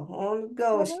go, on the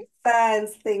go. She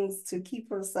finds things to keep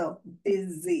herself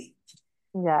busy,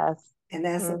 Yes. and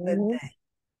that's a good Hmm. thing.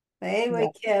 But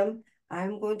anyway, Yeah. Kim,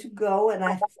 I'm going to go and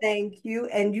I thank you.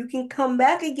 And you can come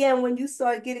back again when you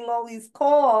start getting all these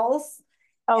calls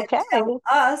and Okay. tell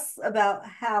us about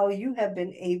how you have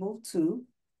been able to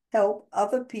help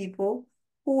other people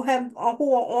who are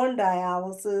on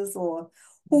dialysis or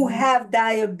who Mhm. have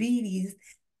diabetes.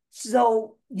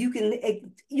 So you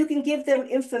can give them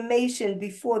information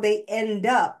before they end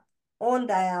up on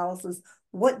dialysis,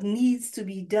 what needs to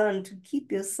be done to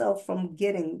keep yourself from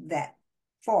getting that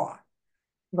far.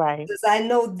 Right. Because I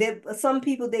know that some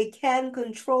people they can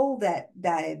control that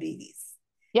diabetes.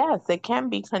 Yes, it can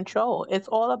be controlled. It's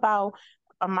all about,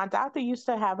 my doctor used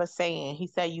to have a saying. He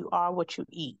said, "You are what you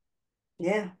eat."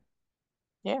 Yeah.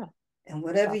 Yeah. And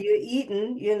whatever So, you're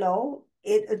eating,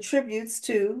 it attributes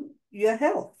to your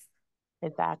health.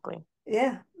 exactly.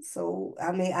 Yeah. So,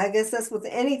 I mean, I guess that's with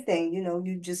anything,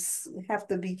 you just have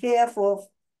to be careful of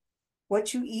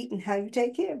what you eat and how you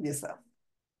take care of yourself.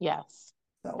 Yes.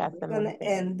 So, That's the we're going main to thing.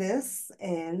 end this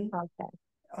and Okay.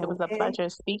 It was a okay. pleasure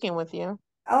speaking with you.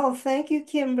 Oh, thank you,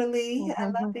 Kimberly. I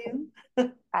love Mhm.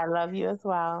 you. I love you as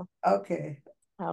well. Okay.